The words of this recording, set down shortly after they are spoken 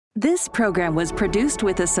This program was produced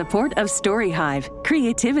with the support of StoryHive,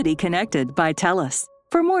 Creativity Connected by TELUS.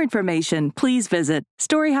 For more information, please visit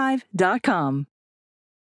storyhive.com.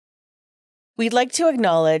 We'd like to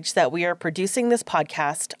acknowledge that we are producing this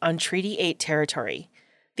podcast on Treaty 8 territory,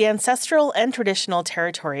 the ancestral and traditional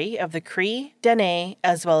territory of the Cree, Dene,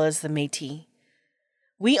 as well as the Métis.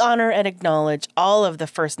 We honor and acknowledge all of the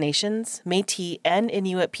First Nations, Métis, and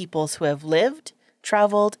Inuit peoples who have lived,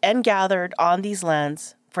 traveled, and gathered on these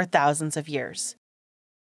lands for thousands of years.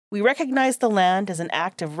 We recognize the land as an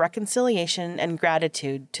act of reconciliation and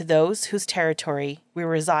gratitude to those whose territory we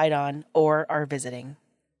reside on or are visiting.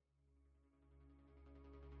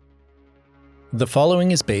 The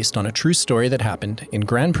following is based on a true story that happened in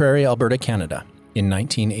Grande Prairie, Alberta, Canada, in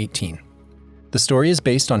 1918. The story is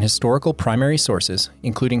based on historical primary sources,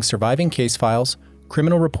 including surviving case files,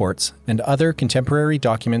 criminal reports, and other contemporary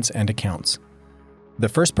documents and accounts. The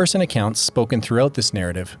first-person accounts spoken throughout this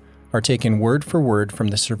narrative are taken word for word from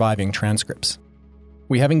the surviving transcripts.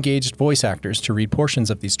 We have engaged voice actors to read portions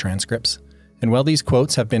of these transcripts, and while these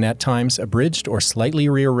quotes have been at times abridged or slightly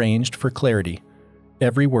rearranged for clarity,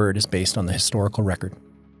 every word is based on the historical record.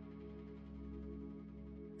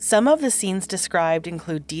 Some of the scenes described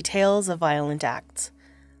include details of violent acts.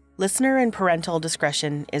 Listener and parental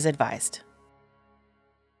discretion is advised.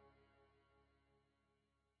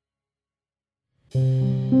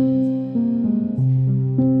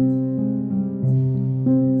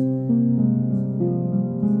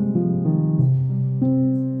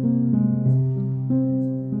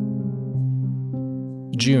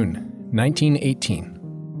 June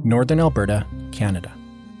 1918, Northern Alberta, Canada.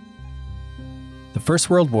 The First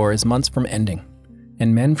World War is months from ending,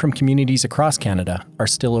 and men from communities across Canada are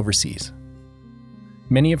still overseas.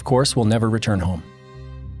 Many, of course, will never return home.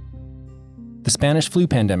 The Spanish flu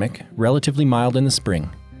pandemic, relatively mild in the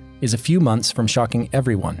spring, is a few months from shocking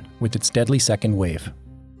everyone with its deadly second wave.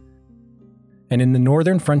 And in the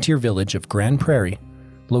northern frontier village of Grande Prairie,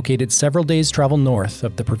 located several days' travel north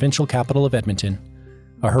of the provincial capital of Edmonton,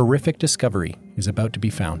 a horrific discovery is about to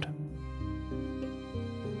be found.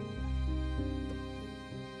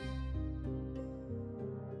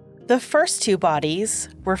 The first two bodies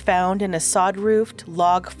were found in a sod-roofed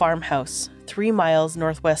log farmhouse 3 miles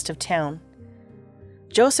northwest of town.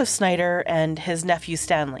 Joseph Snyder and his nephew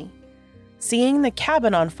Stanley. Seeing the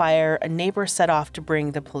cabin on fire, a neighbor set off to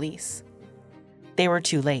bring the police. They were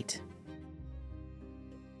too late.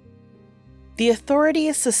 The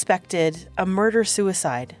authorities suspected a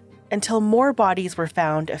murder-suicide until more bodies were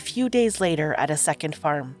found a few days later at a second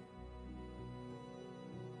farm.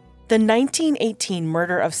 The 1918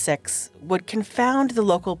 murder of 6 would confound the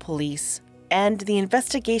local police, and the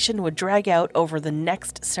investigation would drag out over the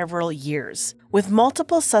next several years, with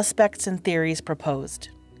multiple suspects and theories proposed.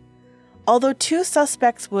 Although 2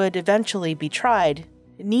 suspects would eventually be tried,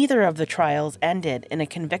 neither of the trials ended in a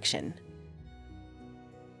conviction.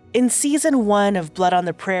 In Season 1 of Blood on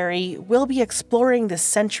the Prairie, we'll be exploring this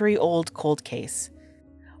century-old cold case.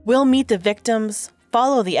 We'll meet the victims,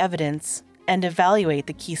 follow the evidence, and evaluate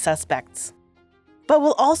the key suspects. But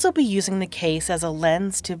we'll also be using the case as a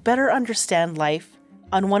lens to better understand life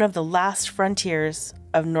on one of the last frontiers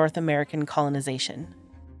of North American colonization.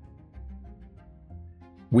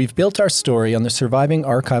 We've built our story on the surviving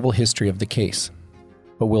archival history of the case,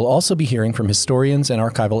 but we'll also be hearing from historians and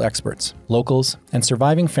archival experts, locals, and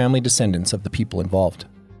surviving family descendants of the people involved.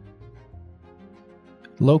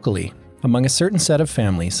 Locally, among a certain set of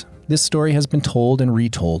families, this story has been told and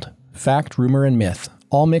retold, fact, rumor, and myth,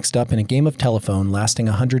 all mixed up in a game of telephone lasting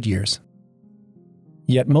 100 years.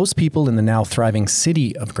 Yet most people in the now thriving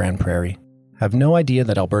city of Grande Prairie have no idea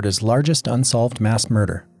that Alberta's largest unsolved mass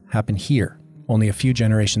murder happened here only a few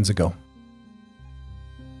generations ago.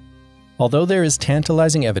 Although there is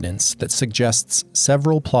tantalizing evidence that suggests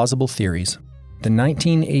several plausible theories, the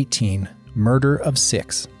 1918 murder of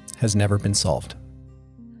 6 has never been solved.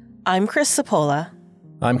 I'm Chris Sapola.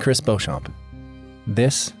 I'm Chris Beauchamp.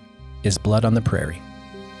 This is Blood on the Prairie.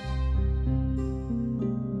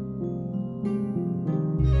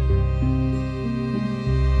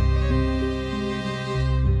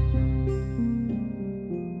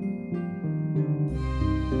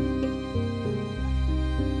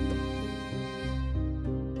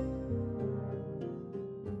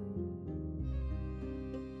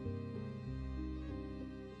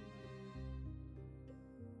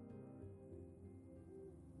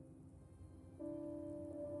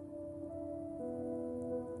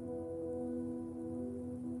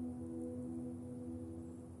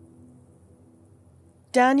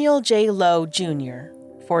 Daniel J. Lough, Jr.,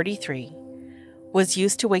 43, was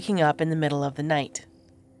used to waking up in the middle of the night.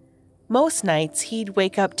 Most nights, he'd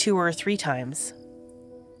wake up 2 or 3 times.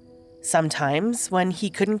 Sometimes, when he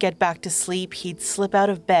couldn't get back to sleep, he'd slip out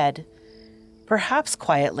of bed, perhaps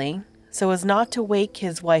quietly, so as not to wake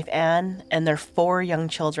his wife Anne and their 4 young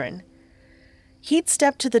children. He'd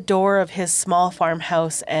step to the door of his small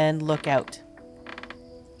farmhouse and look out.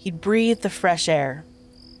 He'd breathe the fresh air.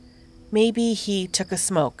 Maybe he took a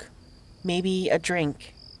smoke, maybe a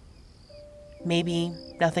drink, maybe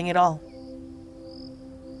nothing at all.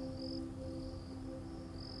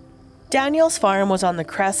 Daniel's farm was on the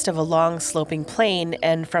crest of a long sloping plain,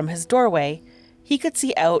 and from his doorway, he could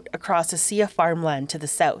see out across a sea of farmland to the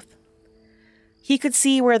south. He could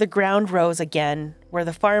see where the ground rose again, where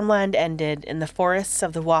the farmland ended in the forests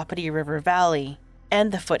of the Wapiti River Valley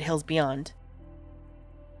and the foothills beyond.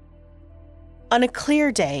 On a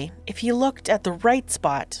clear day, if he looked at the right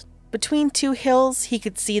spot, between 2 hills, he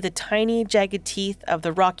could see the tiny, jagged teeth of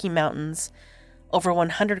the Rocky Mountains over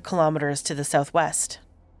 100 kilometers to the southwest.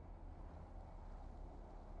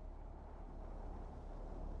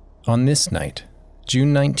 On this night,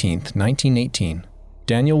 June 19th, 1918,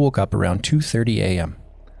 Daniel woke up around 2:30 a.m.,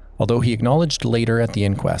 although he acknowledged later at the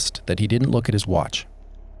inquest that he didn't look at his watch.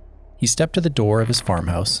 He stepped to the door of his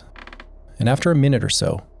farmhouse, and after a minute or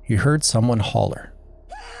so, he heard someone holler.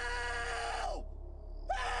 Help!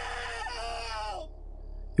 Help!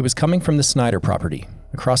 It was coming from the Snyder property,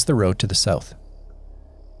 across the road to the south.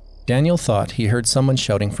 Daniel thought he heard someone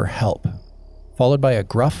shouting for help, followed by a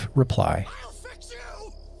gruff reply, "I'll fix you!"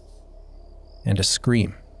 and a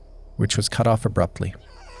scream, which was cut off abruptly.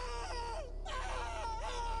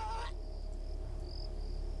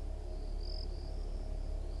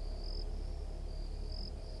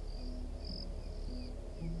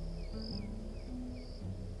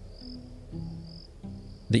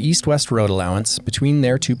 The east-west road allowance between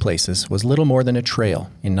their 2 places was little more than a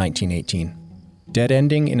trail in 1918,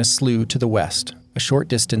 dead-ending in a slough to the west, a short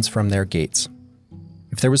distance from their gates.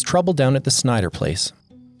 If there was trouble down at the Snyder place,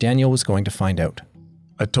 Daniel was going to find out.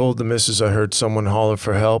 I told the missus I heard someone holler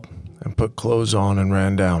for help and put clothes on and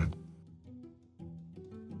ran down.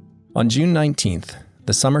 On June 19th,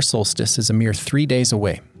 the summer solstice is a mere 3 days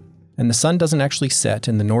away, and the sun doesn't actually set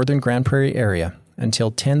in the northern Grand Prairie area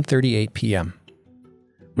until 10:38 p.m.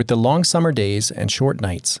 With the long summer days and short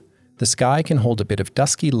nights, the sky can hold a bit of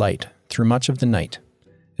dusky light through much of the night,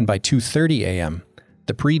 and by 2:30 a.m.,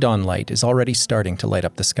 the pre-dawn light is already starting to light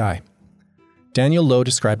up the sky. Daniel Lough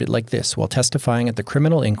described it like this while testifying at the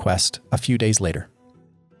criminal inquest a few days later.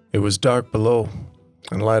 It was dark below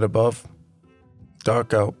and light above.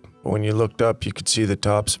 Dark out, but when you looked up, you could see the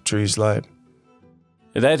tops of trees light.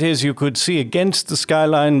 That is, you could see against the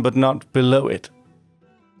skyline, but not below it.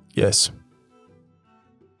 Yes.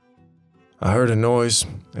 I heard a noise,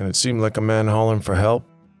 and it seemed like a man hollering for help.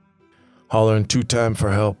 Hollering 2 times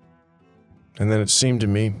for help. And then it seemed to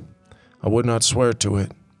me, I would not swear to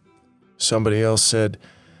it. Somebody else said,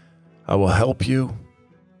 I will help you,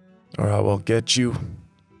 or I will get you,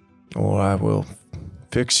 or I will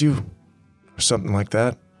fix you, or something like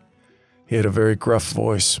that. He had a very gruff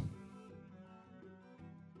voice.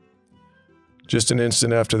 Just an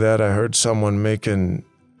instant after that, I heard someone making,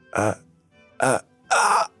 and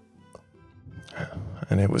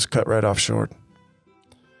it was cut right off short.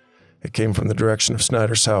 It came from the direction of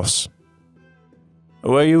Snyder's house.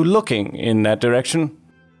 Were you looking in that direction?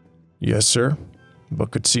 Yes, sir, but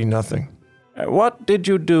could see nothing. What did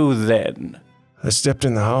you do then? I stepped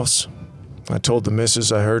in the house. I told the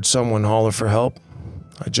missus I heard someone holler for help.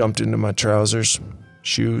 I jumped into my trousers,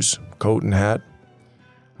 shoes, coat, and hat.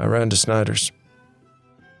 I ran to Snyder's.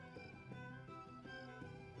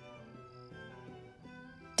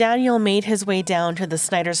 Daniel made his way down to the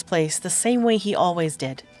Snyder's place the same way he always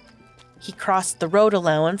did. He crossed the road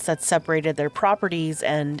allowance that separated their properties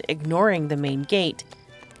and, ignoring the main gate,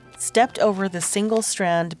 stepped over the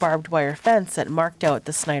single-strand barbed wire fence that marked out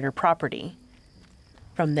the Snyder property.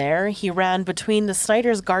 From there, he ran between the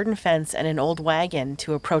Snyder's garden fence and an old wagon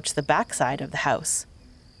to approach the backside of the house.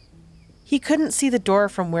 He couldn't see the door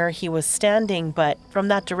from where he was standing, but from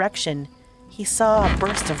that direction, he saw a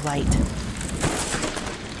burst of light.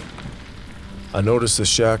 I noticed the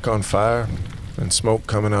shack on fire and smoke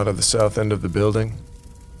coming out of the south end of the building,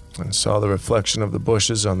 and saw the reflection of the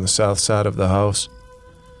bushes on the south side of the house.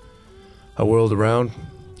 I whirled around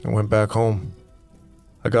and went back home.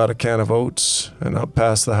 I got a can of oats and up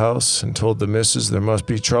past the house and told the missus there must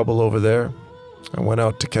be trouble over there. I went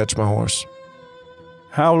out to catch my horse.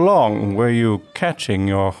 How long were you catching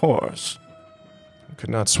your horse? I could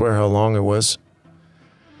not swear how long it was.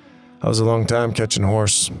 I was a long time catching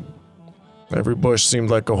horse. Every bush seemed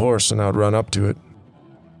like a horse, and I'd run up to it.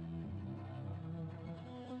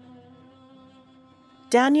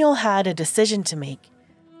 Daniel had a decision to make.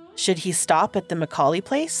 Should he stop at the Macaulay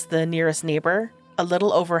place, the nearest neighbor, a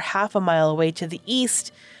little over half a mile away to the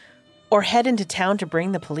east, or head into town to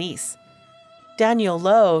bring the police? Daniel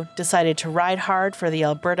Lough decided to ride hard for the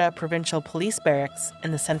Alberta Provincial Police Barracks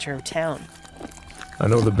in the center of town. I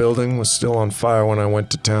know the building was still on fire when I went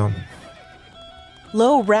to town.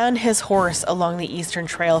 Lough ran his horse along the eastern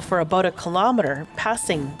trail for about a kilometer,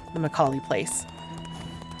 passing the Macaulay place.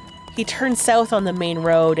 He turned south on the main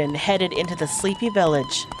road and headed into the sleepy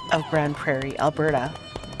village of Grande Prairie, Alberta.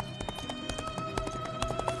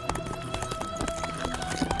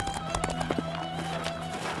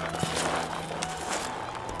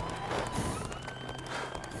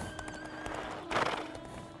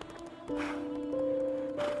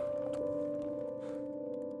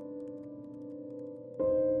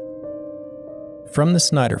 From the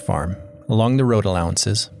Snyder farm, along the road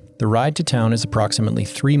allowances, the ride to town is approximately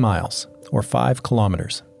 3 miles, or 5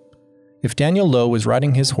 kilometers. If Daniel Lough was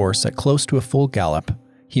riding his horse at close to a full gallop,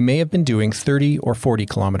 he may have been doing 30 or 40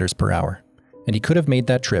 kilometers per hour, and he could have made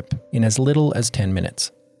that trip in as little as 10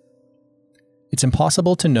 minutes. It's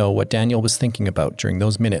impossible to know what Daniel was thinking about during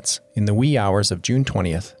those minutes in the wee hours of June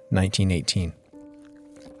 20th, 1918.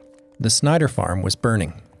 The Snyder farm was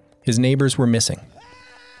burning. His neighbors were missing.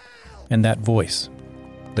 And that voice,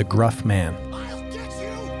 the gruff man. I'll get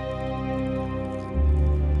you!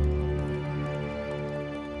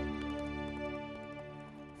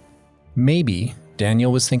 Maybe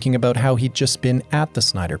Daniel was thinking about how he'd just been at the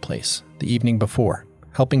Snyder place the evening before,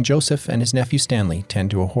 helping Joseph and his nephew Stanley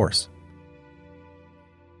tend to a horse.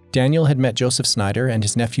 Daniel had met Joseph Snyder and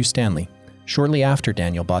his nephew Stanley shortly after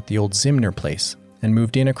Daniel bought the old Zimner place and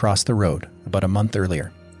moved in across the road about a month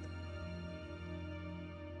earlier.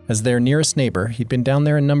 As their nearest neighbor, he'd been down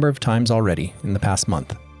there a number of times already in the past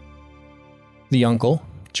month. The uncle,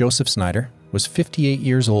 Joseph Snyder, was 58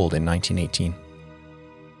 years old in 1918.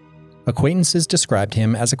 Acquaintances described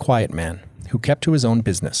him as a quiet man who kept to his own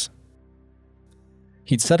business.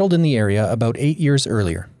 He'd settled in the area about 8 years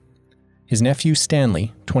earlier. His nephew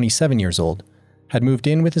Stanley, 27 years old, had moved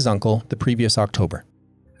in with his uncle the previous October,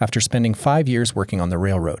 after spending 5 years working on the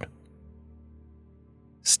railroad.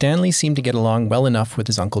 Stanley seemed to get along well enough with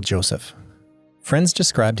his uncle Joseph. Friends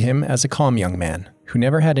described him as a calm young man who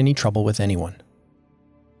never had any trouble with anyone.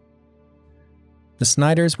 The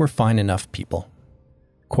Snyders were fine enough people.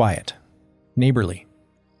 Quiet. Neighborly.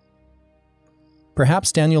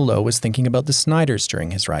 Perhaps Daniel Lough was thinking about the Snyders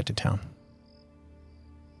during his ride to town.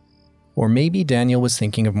 Or maybe Daniel was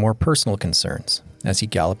thinking of more personal concerns as he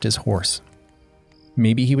galloped his horse.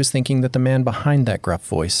 Maybe he was thinking that the man behind that gruff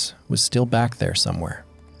voice was still back there somewhere.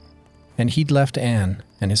 And he'd left Anne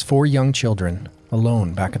and his 4 young children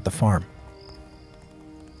alone back at the farm.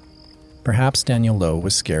 Perhaps Daniel Lough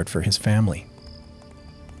was scared for his family.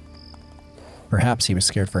 Perhaps he was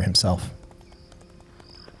scared for himself.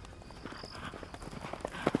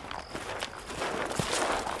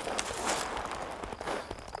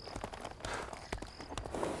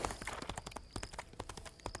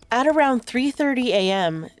 At around 3:30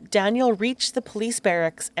 a.m., Daniel reached the police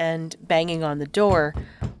barracks and, banging on the door,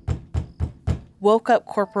 woke up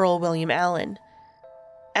Corporal William Allen.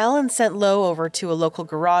 Allen sent Lough over to a local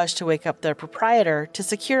garage to wake up the proprietor to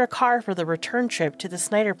secure a car for the return trip to the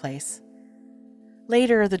Snyder place.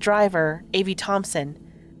 Later, the driver, A.V. Thompson,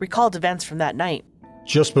 recalled events from that night.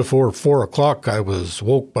 Just before 4 o'clock, I was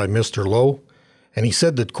woke by Mr. Lough, and he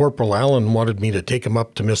said that Corporal Allen wanted me to take him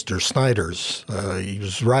up to Mr. Snyder's. He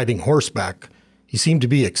was riding horseback. He seemed to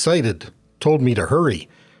be excited, told me to hurry.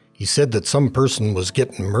 He said that some person was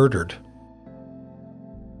getting murdered.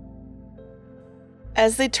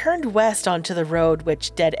 As they turned west onto the road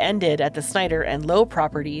which dead-ended at the Snyder and Lough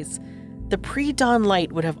properties, the pre-dawn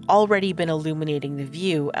light would have already been illuminating the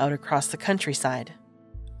view out across the countryside.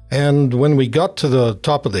 And when we got to the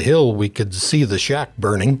top of the hill, we could see the shack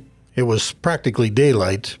burning. It was practically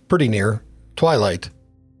daylight, pretty near twilight.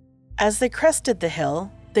 As they crested the hill,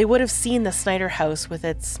 they would have seen the Snyder house with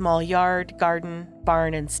its small yard, garden,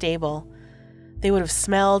 barn, and stable. They would have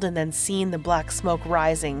smelled and then seen the black smoke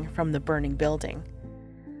rising from the burning building.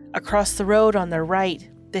 Across the road on their right,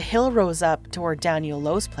 the hill rose up toward Daniel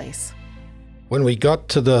Lough's place. When we got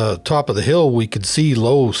to the top of the hill, we could see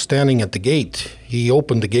Lough standing at the gate. He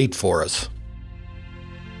opened the gate for us.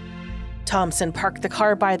 Thompson parked the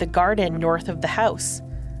car by the garden north of the house.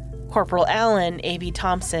 Corporal Allen, A.V.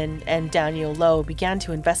 Thompson, and Daniel Lough began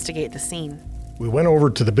to investigate the scene. We went over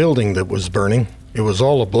to the building that was burning. It was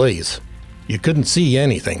all ablaze. You couldn't see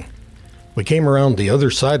anything. We came around the other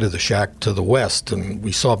side of the shack to the west, and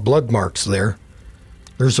we saw blood marks there.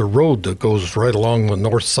 There's a road that goes right along the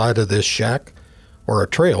north side of this shack, or a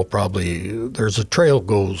trail probably. There's a trail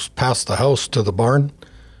goes past the house to the barn.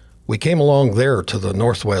 We came along there to the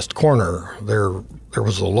northwest corner. There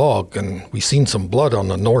was a log, and we seen some blood on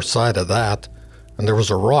the north side of that, and there was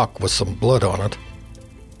a rock with some blood on it.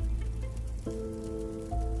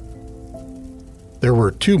 There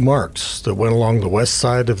were 2 marks that went along the west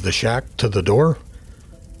side of the shack to the door,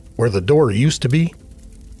 where the door used to be,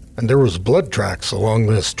 and there was blood tracks along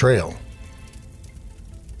this trail.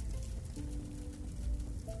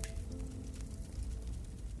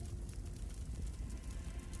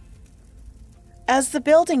 As the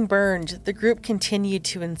building burned, the group continued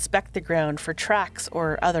to inspect the ground for tracks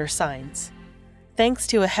or other signs. Thanks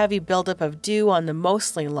to a heavy buildup of dew on the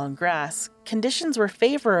mostly long grass, conditions were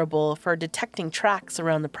favorable for detecting tracks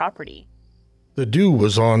around the property. The dew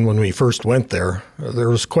was on when we first went there. There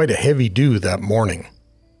was quite a heavy dew that morning.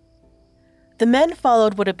 The men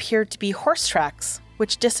followed what appeared to be horse tracks,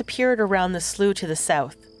 which disappeared around the slough to the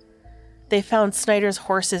south. They found Snyder's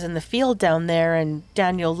horses in the field down there, and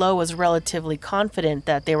Daniel Lough was relatively confident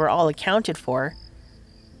that they were all accounted for.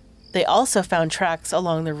 They also found tracks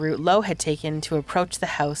along the route Lough had taken to approach the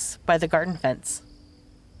house by the garden fence.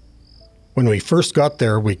 When we first got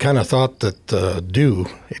there, we kind of thought that the dew,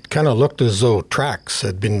 it kind of looked as though tracks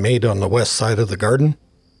had been made on the west side of the garden.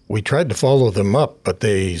 We tried to follow them up, but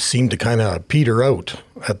they seemed to kind of peter out.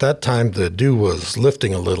 At that time, the dew was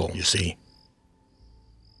lifting a little, you see.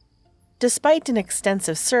 Despite an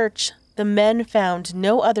extensive search, the men found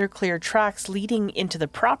no other clear tracks leading into the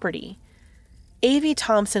property. A.V.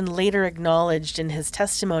 Thompson later acknowledged in his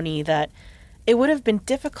testimony that it would have been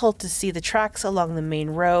difficult to see the tracks along the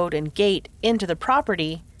main road and gate into the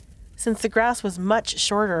property, since the grass was much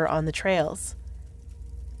shorter on the trails.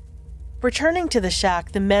 Returning to the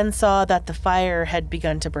shack, the men saw that the fire had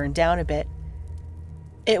begun to burn down a bit.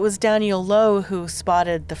 It was Daniel Lough who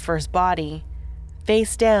spotted the first body,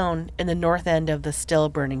 face down in the north end of the still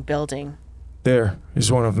burning building. There,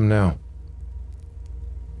 he's one of them now.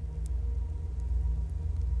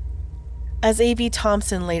 As A.V.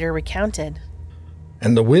 Thompson later recounted.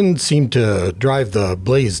 And the wind seemed to drive the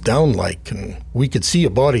blaze down and we could see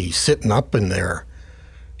a body sitting up in there.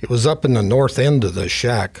 It was up in the north end of the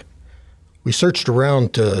shack. We searched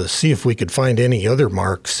around to see if we could find any other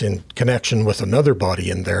marks in connection with another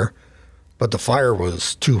body in there, but the fire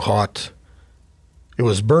was too hot. It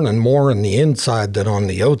was burning more on the inside than on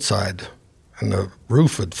the outside, and the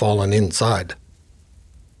roof had fallen inside.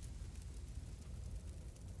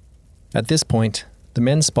 At this point, the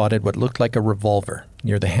men spotted what looked like a revolver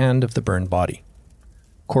near the hand of the burned body.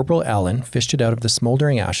 Corporal Allen fished it out of the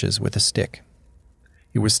smoldering ashes with a stick.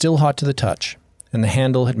 It was still hot to the touch, and the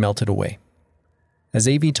handle had melted away. As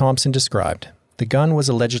A.V. Thompson described, the gun was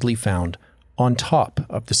allegedly found on top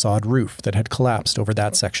of the sod roof that had collapsed over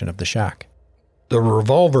that section of the shack. The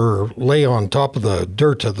revolver lay on top of the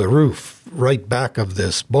dirt of the roof, right back of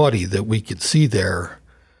this body that we could see there.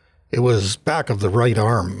 It was back of the right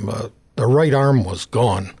arm. The right arm was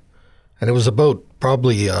gone, and it was about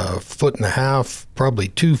probably 1.5 feet, probably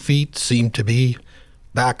 2 feet seemed to be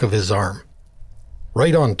back of his arm.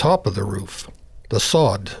 Right on top of the roof, the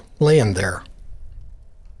sod laying there.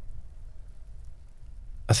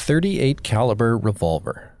 A .38 caliber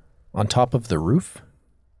revolver on top of the roof?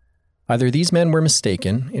 Either these men were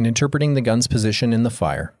mistaken in interpreting the gun's position in the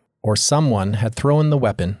fire, or someone had thrown the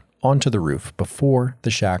weapon onto the roof before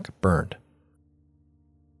the shack burned.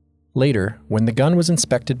 Later, when the gun was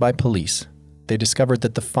inspected by police, they discovered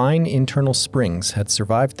that the fine internal springs had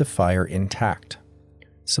survived the fire intact,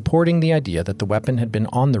 supporting the idea that the weapon had been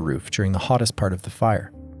on the roof during the hottest part of the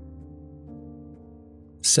fire.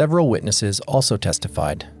 Several witnesses also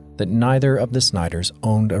testified that neither of the Snyders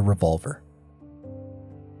owned a revolver.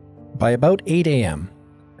 By about 8 a.m.,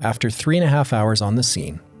 after 3.5 hours on the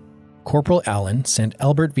scene, Corporal Allen sent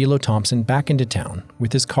Albert Velo Thompson back into town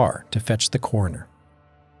with his car to fetch the coroner.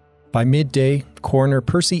 By midday, Coroner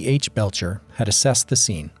Percy H. Belcher had assessed the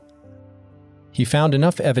scene. He found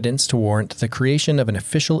enough evidence to warrant the creation of an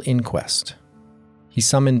official inquest. He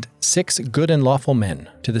summoned 6 good and lawful men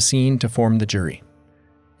to the scene to form the jury,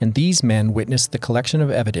 and these men witnessed the collection of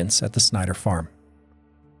evidence at the Snyder farm.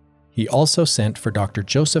 He also sent for Dr.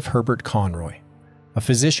 Joseph Herbert Conroy, a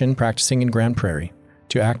physician practicing in Grand Prairie,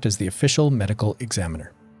 to act as the official medical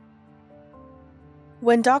examiner.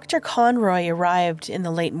 When Dr. Conroy arrived in the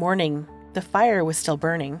late morning, the fire was still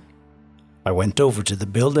burning. I went over to the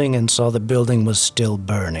building and saw the building was still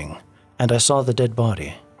burning, and I saw the dead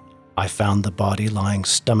body. I found the body lying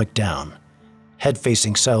stomach down, head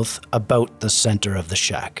facing south, about the center of the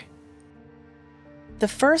shack. The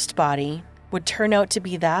first body would turn out to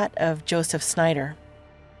be that of Joseph Snyder.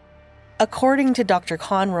 According to Dr.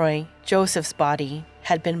 Conroy, Joseph's body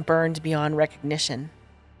had been burned beyond recognition.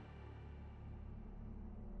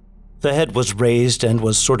 The head was raised and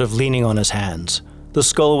was sort of leaning on his hands. The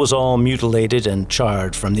skull was all mutilated and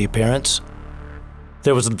charred from the appearance.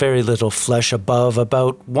 There was very little flesh above,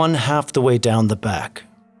 about 1/2 the way down the back.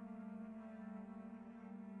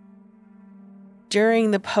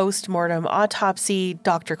 During the post-mortem autopsy,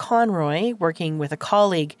 Dr. Conroy, working with a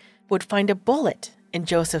colleague, would find a bullet in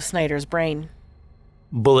Joseph Snyder's brain.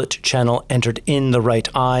 Bullet channel entered in the right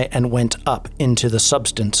eye and went up into the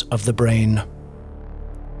substance of the brain.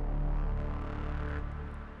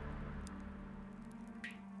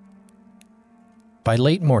 By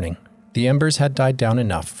late morning, the embers had died down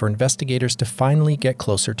enough for investigators to finally get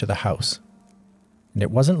closer to the house. And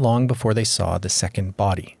it wasn't long before they saw the second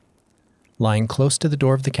body, lying close to the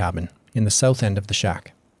door of the cabin in the south end of the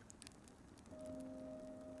shack.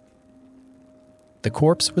 The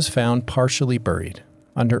corpse was found partially buried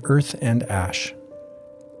under earth and ash.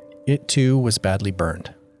 It too was badly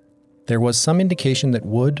burned. There was some indication that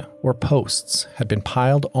wood or posts had been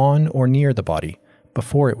piled on or near the body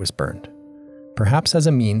before it was burned, perhaps as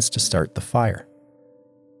a means to start the fire.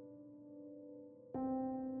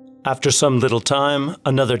 After some little time,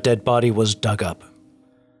 another dead body was dug up.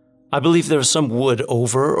 I believe there was some wood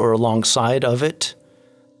over or alongside of it.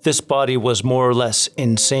 This body was more or less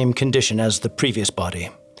in same condition as the previous body.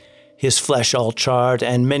 His flesh all charred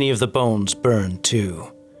and many of the bones burned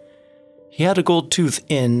too. He had a gold tooth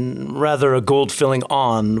a gold filling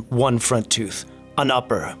on one front tooth, an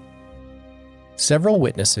upper. Several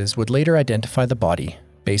witnesses would later identify the body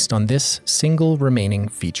based on this single remaining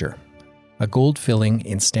feature, a gold filling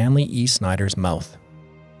in Stanley E. Snyder's mouth.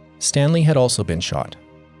 Stanley had also been shot,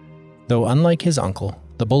 though unlike his uncle,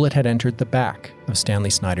 the bullet had entered the back of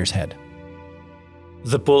Stanley Snyder's head.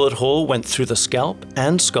 The bullet hole went through the scalp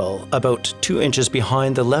and skull about 2 inches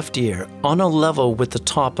behind the left ear on a level with the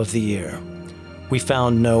top of the ear. We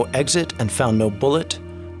found no exit and found no bullet,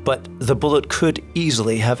 but the bullet could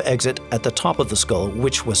easily have exit at the top of the skull,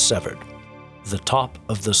 which was severed. The top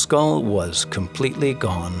of the skull was completely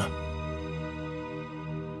gone.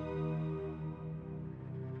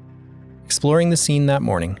 Exploring the scene that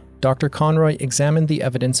morning, Dr. Conroy examined the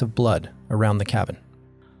evidence of blood around the cabin.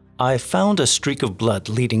 I found a streak of blood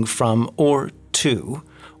leading from or to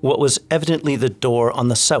what was evidently the door on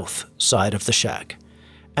the south side of the shack,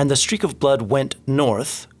 and the streak of blood went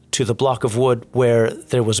north to the block of wood where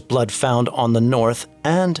there was blood found on the north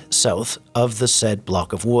and south of the said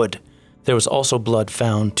block of wood. There was also blood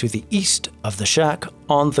found to the east of the shack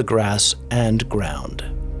on the grass and ground.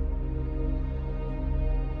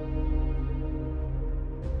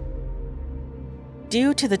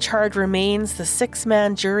 Due to the charred remains, the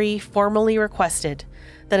 6-man jury formally requested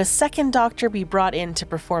that a second doctor be brought in to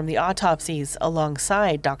perform the autopsies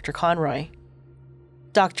alongside Dr. Conroy.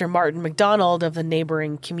 Dr. Martin McDonald of the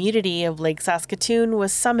neighboring community of Lake Saskatoon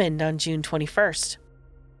was summoned on June 21st.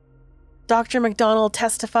 Dr. McDonald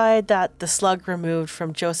testified that the slug removed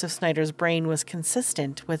from Joseph Snyder's brain was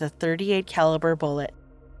consistent with a .38 caliber bullet.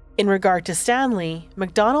 In regard to Stanley,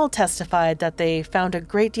 McDonald testified that they found a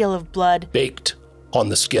great deal of blood baked on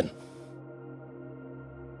the skin.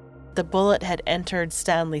 The bullet had entered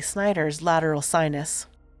Stanley Snyder's lateral sinus.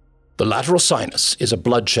 The lateral sinus is a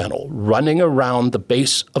blood channel running around the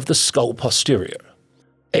base of the skull posterior.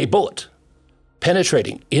 A bullet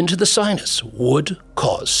penetrating into the sinus would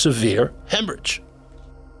cause severe hemorrhage.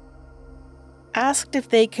 Asked if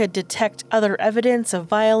they could detect other evidence of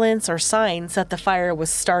violence or signs that the fire was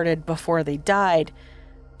started before they died,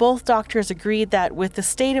 both doctors agreed that with the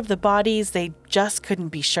state of the bodies, they just couldn't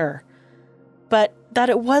be sure. But that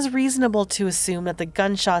it was reasonable to assume that the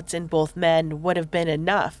gunshots in both men would have been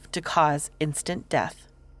enough to cause instant death.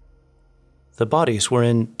 The bodies were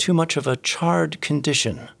in too much of a charred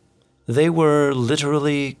condition. They were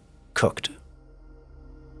literally cooked.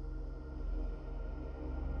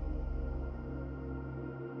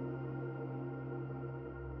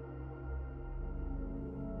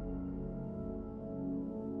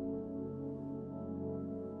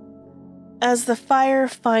 As the fire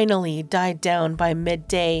finally died down by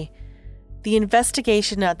midday, the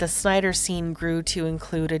investigation at the Snyder scene grew to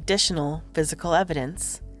include additional physical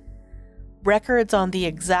evidence. Records on the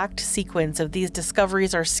exact sequence of these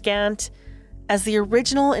discoveries are scant, as the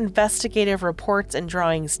original investigative reports and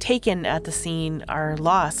drawings taken at the scene are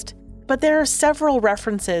lost. But there are several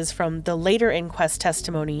references from the later inquest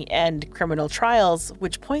testimony and criminal trials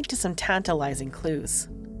which point to some tantalizing clues.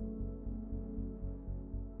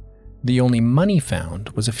 The only money found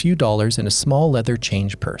was a few dollars in a small leather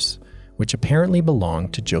change purse, which apparently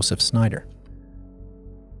belonged to Joseph Snyder.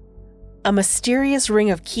 A mysterious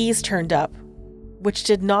ring of keys turned up, which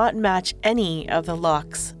did not match any of the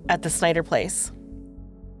locks at the Snyder place.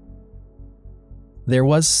 There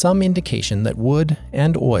was some indication that wood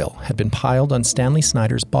and oil had been piled on Stanley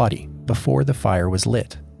Snyder's body before the fire was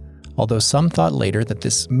lit, although some thought later that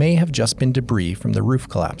this may have just been debris from the roof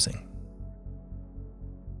collapsing.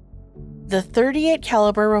 The .38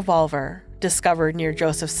 caliber revolver discovered near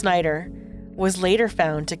Joseph Snyder was later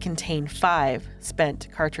found to contain 5 spent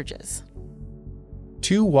cartridges.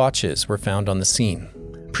 2 watches were found on the scene,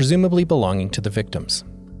 presumably belonging to the victims.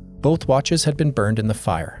 Both watches had been burned in the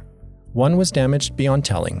fire. One was damaged beyond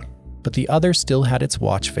telling, but the other still had its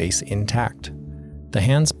watch face intact. The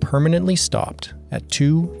hands permanently stopped at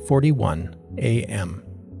 2:41 a.m.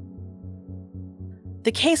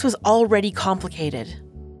 The case was already complicated,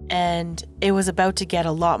 and it was about to get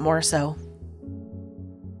a lot more so.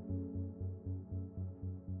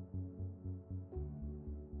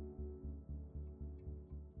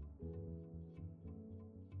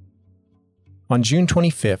 On June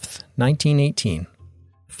 25, 1918,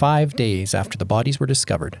 5 days after the bodies were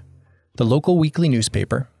discovered, the local weekly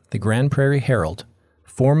newspaper, the Grand Prairie Herald,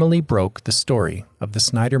 formally broke the story of the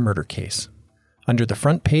Snyder murder case under the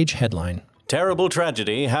front page headline, "Terrible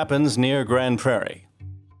tragedy happens near Grand Prairie."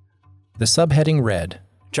 The subheading read,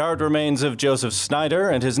 "Charred remains of Joseph Snyder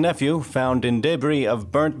and his nephew found in debris of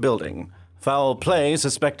burnt building. Foul play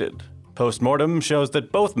suspected. Post-mortem shows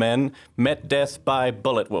that both men met death by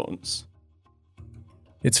bullet wounds."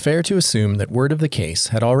 It's fair to assume that word of the case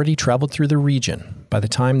had already traveled through the region by the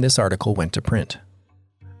time this article went to print.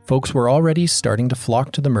 Folks were already starting to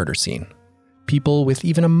flock to the murder scene, people with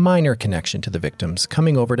even a minor connection to the victims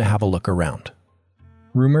coming over to have a look around.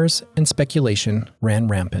 Rumors and speculation ran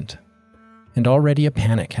rampant, and already a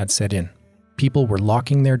panic had set in. People were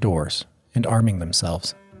locking their doors and arming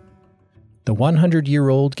themselves. The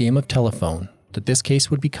 100-year-old game of telephone that this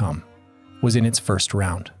case would become was in its first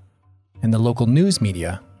round, and the local news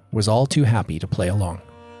media was all too happy to play along.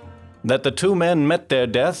 That the 2 men met their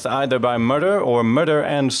death either by murder or murder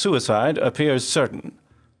and suicide appears certain.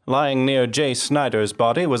 Lying near J. Snyder's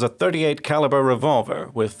body was a .38 caliber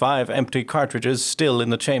revolver with 5 empty cartridges still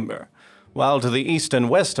in the chamber, while to the east and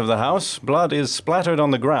west of the house, blood is splattered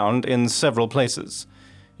on the ground in several places.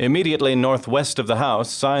 Immediately northwest of the house,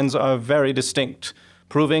 signs are very distinct,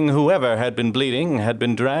 proving whoever had been bleeding had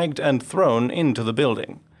been dragged and thrown into the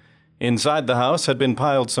building. Inside the house had been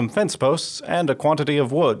piled some fence posts and a quantity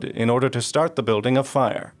of wood in order to start the building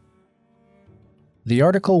afire. The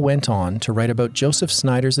article went on to write about Joseph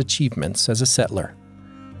Snyder's achievements as a settler,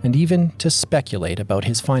 and even to speculate about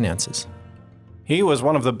his finances. He was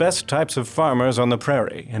one of the best types of farmers on the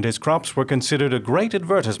prairie, and his crops were considered a great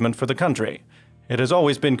advertisement for the country. It has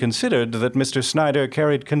always been considered that Mr. Snyder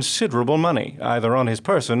carried considerable money, either on his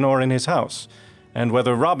person or in his house, and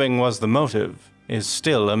whether robbing was the motive is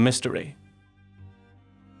still a mystery.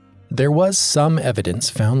 There was some evidence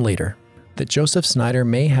found later that Joseph Snyder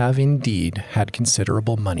may have indeed had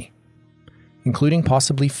considerable money, including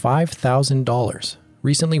possibly $5,000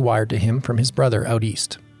 recently wired to him from his brother out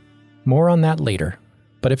east. More on that later,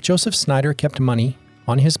 but if Joseph Snyder kept money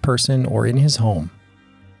on his person or in his home,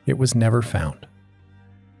 it was never found.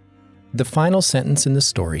 The final sentence in the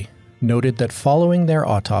story noted that following their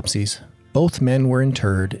autopsies, both men were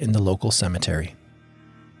interred in the local cemetery.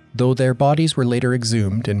 Though their bodies were later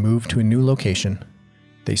exhumed and moved to a new location,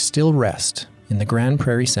 they still rest in the Grand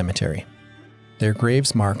Prairie Cemetery, their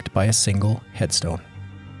graves marked by a single headstone.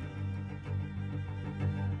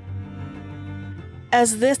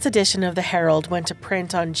 As this edition of the Herald went to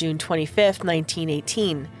print on June 25,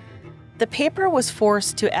 1918, the paper was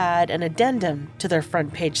forced to add an addendum to their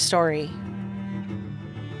front page story.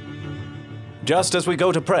 Just as we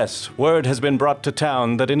go to press, word has been brought to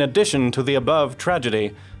town that in addition to the above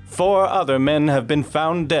tragedy, 4 other men have been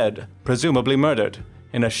found dead, presumably murdered,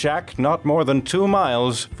 in a shack not more than 2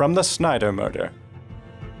 miles from the Snyder murder.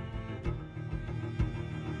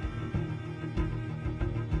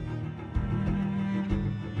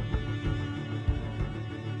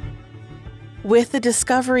 With the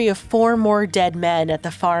discovery of 4 more dead men at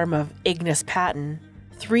the farm of Ignace Patton,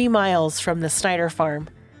 3 miles from the Snyder farm,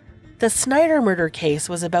 the Snyder murder case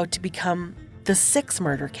was about to become the 6th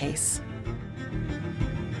murder case.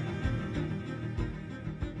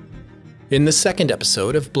 In the second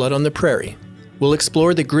episode of Blood on the Prairie, we'll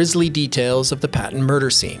explore the grisly details of the Patton murder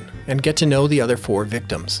scene and get to know the other 4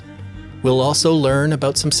 victims. We'll also learn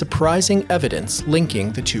about some surprising evidence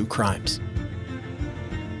linking the 2 crimes.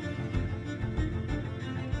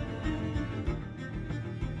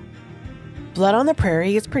 Blood on the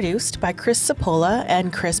Prairie is produced by Chris Sapola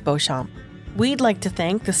and Chris Beauchamp. We'd like to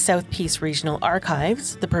thank the South Peace Regional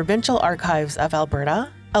Archives, the Provincial Archives of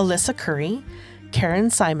Alberta, Alyssa Curry, Karen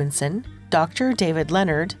Simonson, Dr. David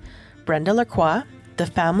Leonard, Brenda Lacroix, the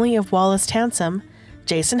family of Wallace Tansum,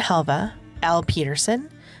 Jason Helva, Al Peterson,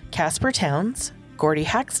 Casper Towns, Gordy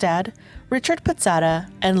Hackstad, Richard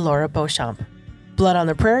Pizzata, and Laura Beauchamp. Blood on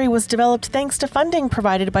the Prairie was developed thanks to funding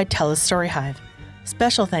provided by TELUS Storyhive.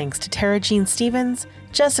 Special thanks to Tara Jean Stevens,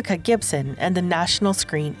 Jessica Gibson, and the National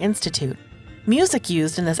Screen Institute. Music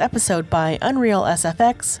used in this episode by Unreal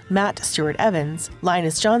SFX, Matt Stewart Evans,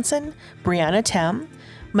 Linus Johnson, Brianna Tam,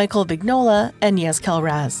 Michael Vignola, and Yeskel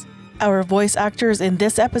Raz. Our voice actors in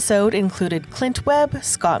this episode included Clint Webb,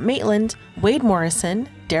 Scott Maitland, Wade Morrison,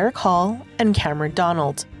 Derek Hall, and Cameron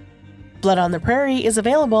Donald. Blood on the Prairie is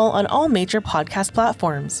available on all major podcast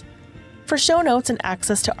platforms. For show notes and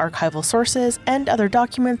access to archival sources and other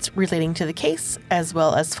documents relating to the case, as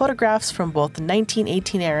well as photographs from both the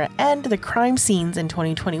 1918 era and the crime scenes in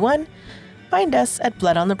 2021, find us at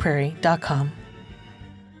bloodontheprairie.com.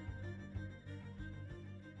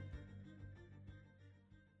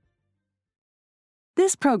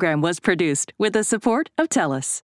 This program was produced with the support of TELUS.